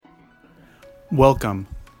Welcome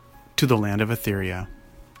to the land of Etheria.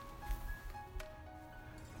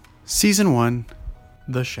 Season 1,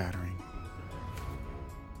 The Shattering.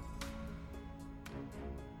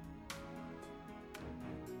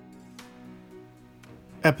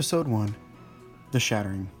 Episode 1, The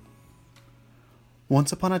Shattering.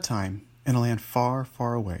 Once upon a time, in a land far,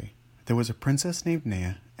 far away, there was a princess named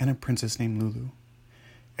Nea and a princess named Lulu,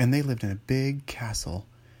 and they lived in a big castle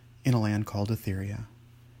in a land called Etheria.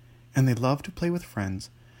 And they loved to play with friends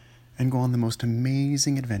and go on the most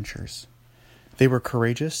amazing adventures. They were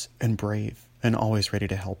courageous and brave and always ready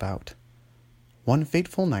to help out. One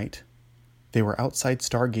fateful night, they were outside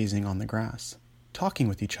stargazing on the grass, talking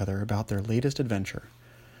with each other about their latest adventure,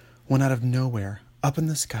 when out of nowhere, up in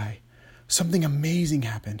the sky, something amazing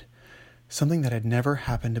happened, something that had never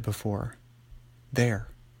happened before. There,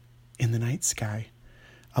 in the night sky,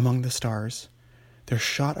 among the stars, there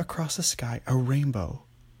shot across the sky a rainbow.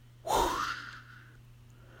 Whoosh!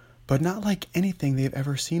 But not like anything they've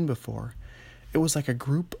ever seen before. It was like a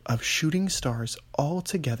group of shooting stars all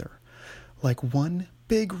together, like one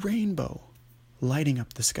big rainbow, lighting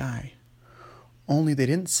up the sky. Only they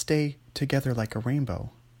didn't stay together like a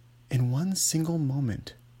rainbow. In one single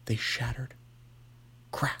moment, they shattered,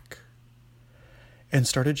 crack, and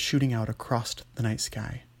started shooting out across the night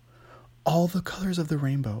sky. All the colors of the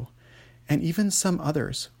rainbow, and even some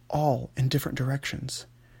others, all in different directions.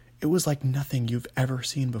 It was like nothing you've ever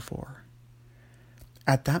seen before.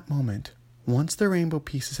 At that moment, once the rainbow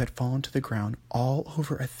pieces had fallen to the ground all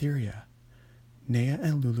over Etheria, Nea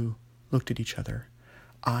and Lulu looked at each other,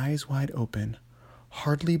 eyes wide open,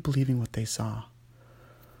 hardly believing what they saw.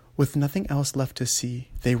 With nothing else left to see,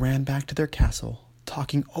 they ran back to their castle,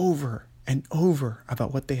 talking over and over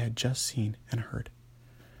about what they had just seen and heard.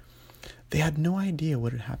 They had no idea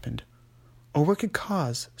what had happened, or what could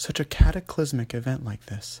cause such a cataclysmic event like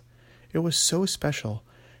this. It was so special,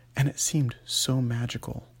 and it seemed so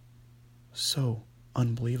magical, so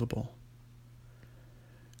unbelievable.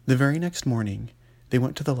 The very next morning, they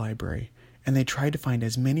went to the library, and they tried to find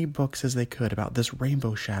as many books as they could about this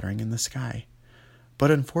rainbow shattering in the sky.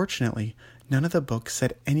 But unfortunately, none of the books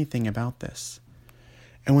said anything about this.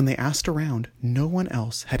 And when they asked around, no one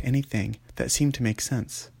else had anything that seemed to make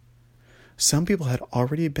sense. Some people had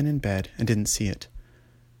already been in bed and didn't see it.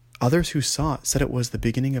 Others who saw it said it was the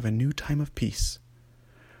beginning of a new time of peace,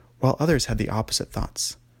 while others had the opposite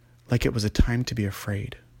thoughts, like it was a time to be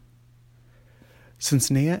afraid.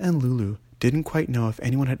 Since Nea and Lulu didn't quite know if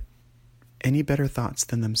anyone had any better thoughts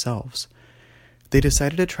than themselves, they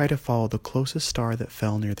decided to try to follow the closest star that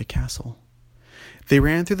fell near the castle. They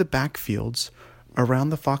ran through the back fields,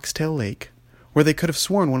 around the Foxtail Lake, where they could have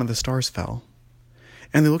sworn one of the stars fell.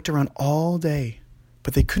 And they looked around all day,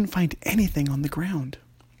 but they couldn't find anything on the ground.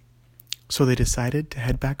 So they decided to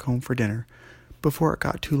head back home for dinner before it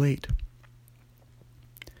got too late.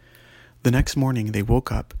 The next morning they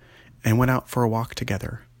woke up and went out for a walk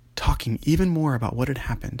together, talking even more about what had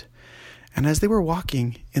happened. And as they were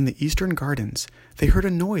walking in the eastern gardens, they heard a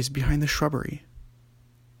noise behind the shrubbery.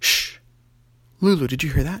 "Shh! Lulu, did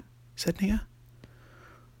you hear that?" said Nea.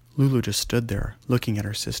 Lulu just stood there, looking at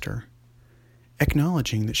her sister,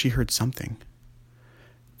 acknowledging that she heard something.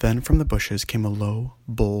 Then from the bushes came a low,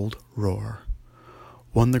 bold roar,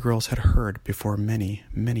 one the girls had heard before many,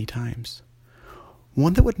 many times.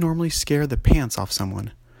 One that would normally scare the pants off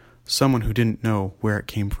someone who didn't know where it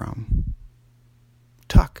came from.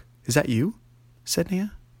 "Tuck, is that you?" said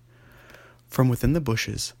Nea. From within the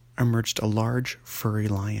bushes emerged a large, furry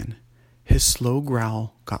lion. His slow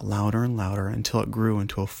growl got louder and louder until it grew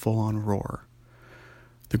into a full-on roar.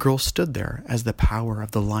 The girls stood there as the power of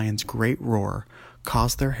the lion's great roar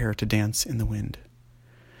caused their hair to dance in the wind.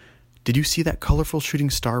 "Did you see that colorful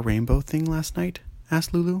shooting star rainbow thing last night?"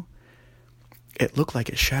 asked Lulu. "It looked like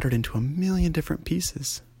it shattered into a million different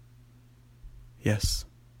pieces." "Yes,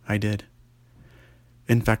 I did.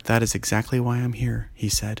 In fact, that is exactly why I'm here," he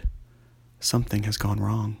said. "Something has gone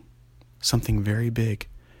wrong. Something very big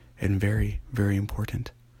and very, very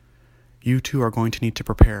important. You two are going to need to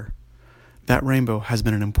prepare. That rainbow has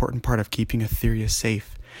been an important part of keeping Etheria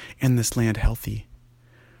safe and this land healthy.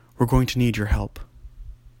 We're going to need your help."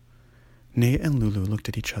 Nea and Lulu looked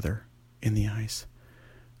at each other in the eyes,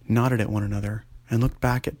 nodded at one another, and looked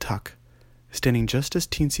back at Tuck, standing just a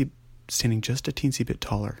teensy bit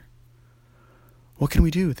taller. "What can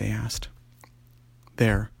we do?" they asked.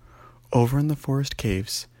 There, over in the forest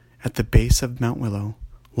caves, at the base of Mount Willow,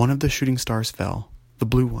 one of the shooting stars fell, the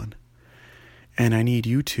blue one, and I need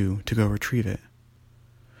you two to go retrieve it.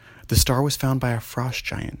 The star was found by a frost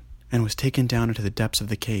giant and was taken down into the depths of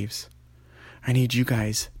the caves. I need you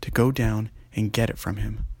guys to go down and get it from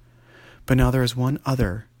him. But now there is one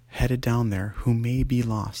other headed down there who may be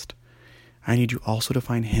lost. I need you also to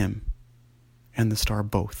find him and the star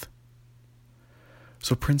both."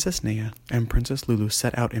 So Princess Nea and Princess Lulu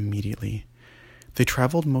set out immediately. They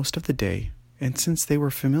traveled most of the day, and since they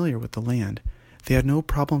were familiar with the land, they had no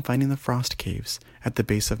problem finding the frost caves at the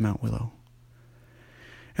base of Mount Willow.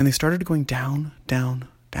 And they started going down, down,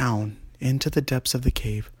 down into the depths of the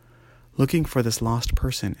cave, looking for this lost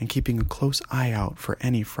person and keeping a close eye out for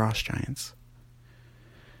any frost giants.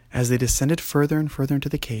 As they descended further and further into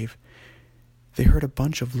the cave, they heard a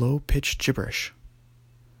bunch of low-pitched gibberish.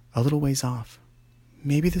 A little ways off.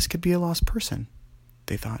 Maybe this could be a lost person,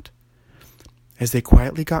 they thought. As they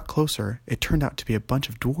quietly got closer, it turned out to be a bunch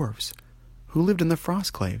of dwarves who lived in the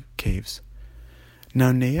frost caves.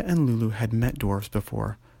 Now Nea and Lulu had met dwarves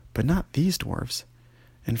before, but not these dwarves.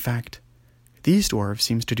 In fact, these dwarves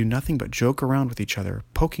seems to do nothing but joke around with each other,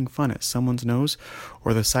 poking fun at someone's nose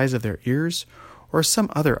or the size of their ears or some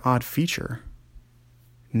other odd feature.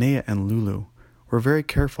 Nea and Lulu were very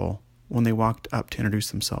careful when they walked up to introduce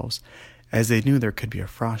themselves, as they knew there could be a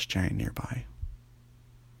frost giant nearby.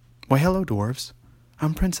 "Why, hello, dwarves.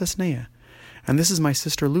 I'm Princess Nea, and this is my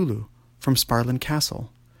sister Lulu from Sparland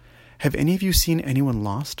Castle. Have any of you seen anyone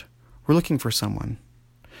lost? We're looking for someone,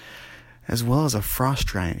 as well as a frost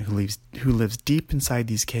giant who lives deep inside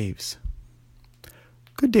these caves."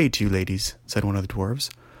 "Good day to you, ladies," said one of the dwarves.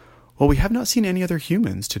 "Well, we have not seen any other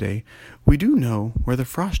humans today. We do know where the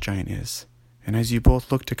frost giant is, and as you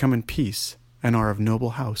both look to come in peace and are of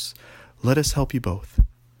noble house, let us help you both."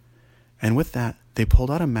 And with that, they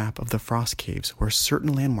pulled out a map of the frost caves where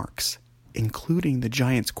certain landmarks, including the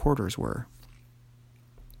giant's quarters, were.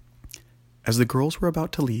 As the girls were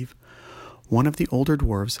about to leave, one of the older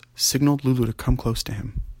dwarves signaled Lulu to come close to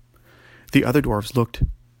him. The other dwarves looked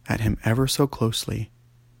at him ever so closely,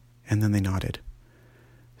 and then they nodded,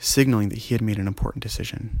 signaling that he had made an important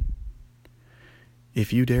decision.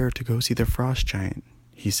 "If you dare to go see the frost giant,"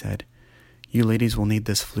 he said, "you ladies will need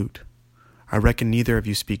this flute. I reckon neither of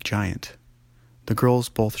you speak giant." The girls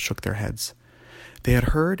both shook their heads. They had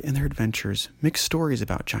heard in their adventures mixed stories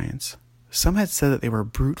about giants. Some had said that they were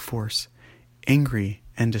brute force, angry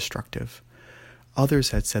and destructive. Others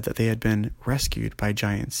had said that they had been rescued by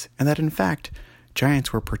giants, and that in fact,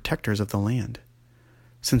 giants were protectors of the land.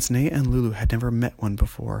 Since Nea and Lulu had never met one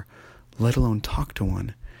before, let alone talked to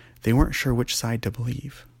one, they weren't sure which side to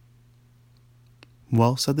believe.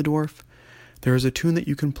 "Well," said the dwarf, "there is a tune that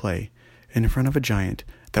you can play in front of a giant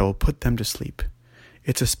that will put them to sleep.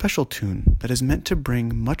 It's a special tune that is meant to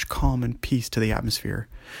bring much calm and peace to the atmosphere,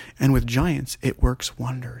 and with giants it works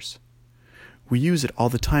wonders. We use it all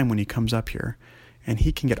the time when he comes up here, and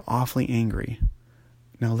he can get awfully angry.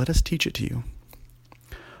 Now let us teach it to you."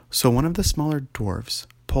 So one of the smaller dwarves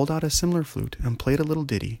pulled out a similar flute and played a little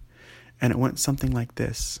ditty, and it went something like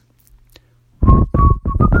this.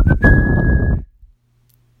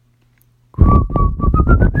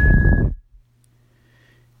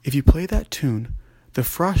 If you play that tune, the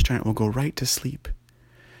frost giant will go right to sleep.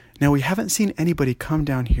 Now, we haven't seen anybody come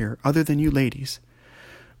down here other than you ladies,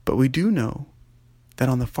 but we do know that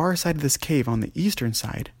on the far side of this cave, on the eastern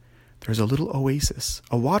side, there's a little oasis,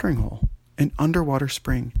 a watering hole, an underwater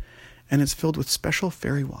spring, and it's filled with special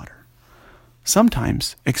fairy water.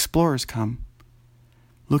 Sometimes explorers come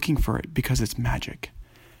looking for it because it's magic.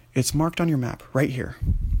 It's marked on your map right here.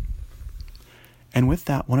 And with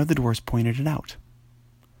that, one of the dwarves pointed it out.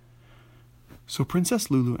 So Princess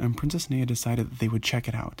Lulu and Princess Nea decided that they would check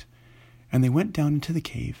it out, and they went down into the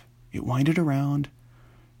cave. It winded around,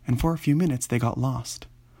 and for a few minutes they got lost.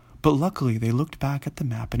 But luckily they looked back at the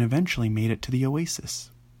map and eventually made it to the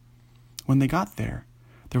oasis. When they got there,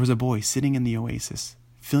 there was a boy sitting in the oasis,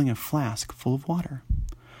 filling a flask full of water.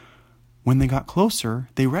 When they got closer,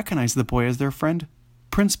 they recognized the boy as their friend,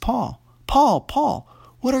 Prince Paul. Paul,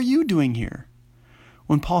 what are you doing here?"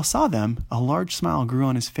 When Paul saw them, a large smile grew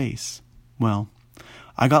on his face. "Well,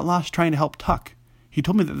 I got lost trying to help Tuck. He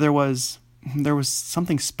told me that there was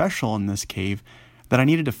something special in this cave that I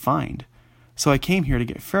needed to find. So I came here to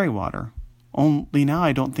get fairy water. Only now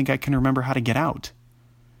I don't think I can remember how to get out.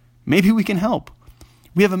 Maybe we can help.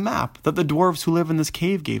 We have a map that the dwarves who live in this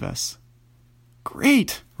cave gave us."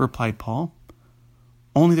 "Great," replied Paul.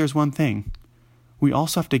 "Only there's one thing. We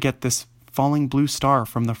also have to get this falling blue star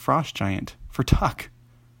from the frost giant for Tuck."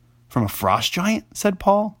 "From a frost giant?" said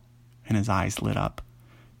Paul, and his eyes lit up.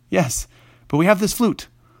 "Yes, but we have this flute,"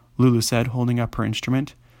 Lulu said, holding up her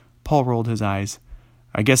instrument. Paul rolled his eyes.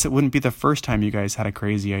 "I guess it wouldn't be the first time you guys had a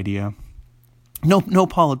crazy idea." No,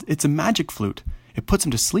 Paul, it's a magic flute. It puts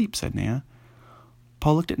him to sleep," said Nea.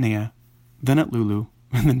 Paul looked at Nea, then at Lulu,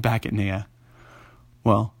 and then back at Nea.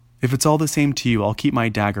 "Well, If it's all the same to you, I'll keep my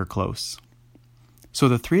dagger close." So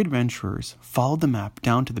the three adventurers followed the map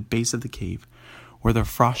down to the base of the cave where the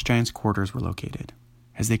frost giant's quarters were located.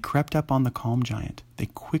 As they crept up on the calm giant, they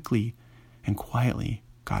quickly and quietly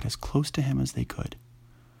got as close to him as they could.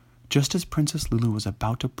 Just as Princess Lulu was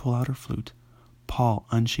about to pull out her flute, Paul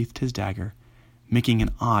unsheathed his dagger, making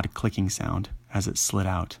an odd clicking sound as it slid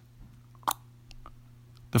out.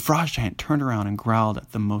 The frost giant turned around and growled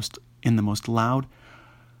in the most loud,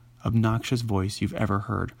 obnoxious voice you've ever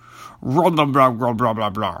heard. Blah, blah, blah, blah, blah, blah,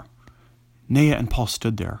 blah. Nea and Paul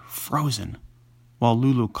stood there, frozen, while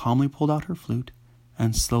Lulu calmly pulled out her flute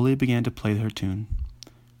and slowly began to play her tune.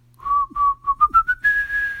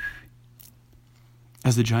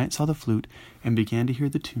 As the giant saw the flute and began to hear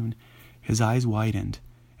the tune, his eyes widened,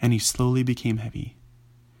 and he slowly became heavy.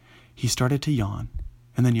 He started to yawn,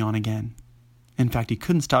 and then yawn again. In fact, he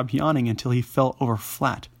couldn't stop yawning until he fell over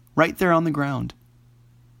flat, right there on the ground.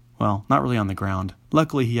 Well, not really on the ground.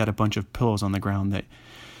 Luckily, he had a bunch of pillows on the ground that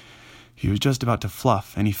he was just about to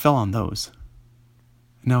fluff, and he fell on those.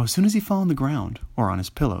 Now, as soon as he fell on the ground, or on his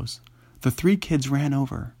pillows, the three kids ran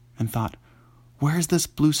over and thought, "Where's this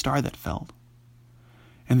blue star that fell?"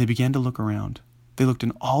 And they began to look around. They looked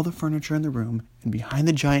in all the furniture in the room and behind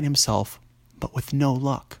the giant himself, but with no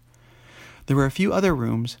luck. There were a few other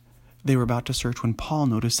rooms they were about to search when Paul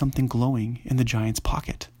noticed something glowing in the giant's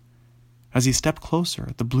pocket. As he stepped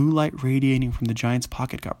closer, the blue light radiating from the giant's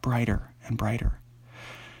pocket got brighter and brighter.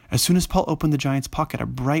 As soon as Paul opened the giant's pocket, a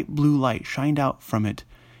bright blue light shined out from it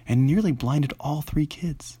and nearly blinded all three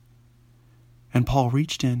kids. And Paul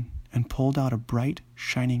reached in and pulled out a bright,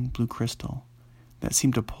 shining blue crystal that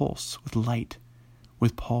seemed to pulse with light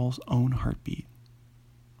with Paul's own heartbeat.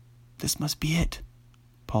 "This must be it,"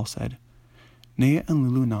 Paul said. Nea and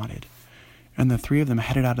Lulu nodded, and the three of them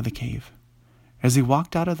headed out of the cave. As they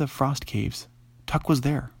walked out of the frost caves, Tuck was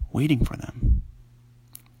there, waiting for them.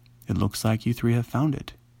 "It looks like you three have found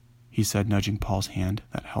it," he said, nudging Paul's hand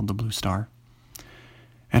that held the blue star.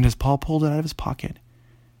 And as Paul pulled it out of his pocket,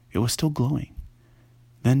 it was still glowing.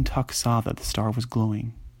 Then Tuck saw that the star was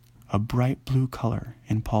glowing, a bright blue color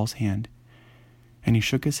in Paul's hand, and he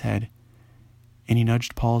shook his head, and he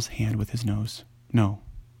nudged Paul's hand with his nose. "No,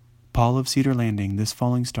 Paul of Cedar Landing, this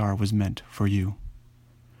falling star was meant for you."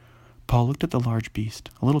 Paul looked at the large beast,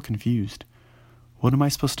 a little confused. "What am I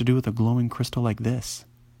supposed to do with a glowing crystal like this?"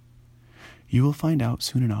 "You will find out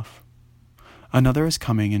soon enough. Another is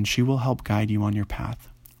coming, and she will help guide you on your path.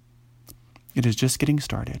 It is just getting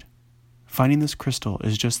started. Finding this crystal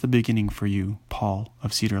is just the beginning for you, Paul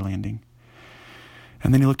of Cedar Landing."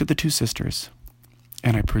 And then he looked at the two sisters.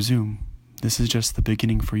 "And I presume this is just the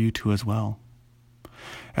beginning for you two as well."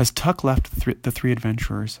 As Tuck left the three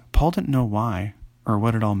adventurers, Paul didn't know why or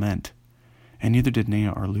what it all meant, and neither did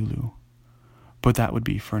Nea or Lulu. But that would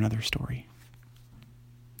be for another story.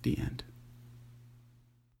 The end.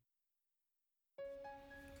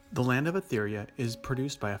 The Land of Etheria is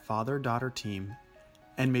produced by a father-daughter team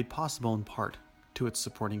and made possible in part to its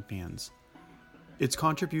supporting fans. It's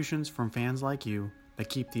contributions from fans like you that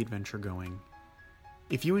keep the adventure going.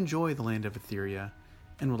 If you enjoy The Land of Etheria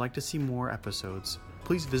and would like to see more episodes,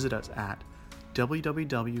 please visit us at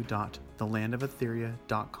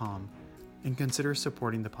www.thelandofeltheria.com and consider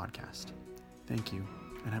supporting the podcast. Thank you,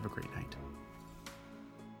 and have a great night.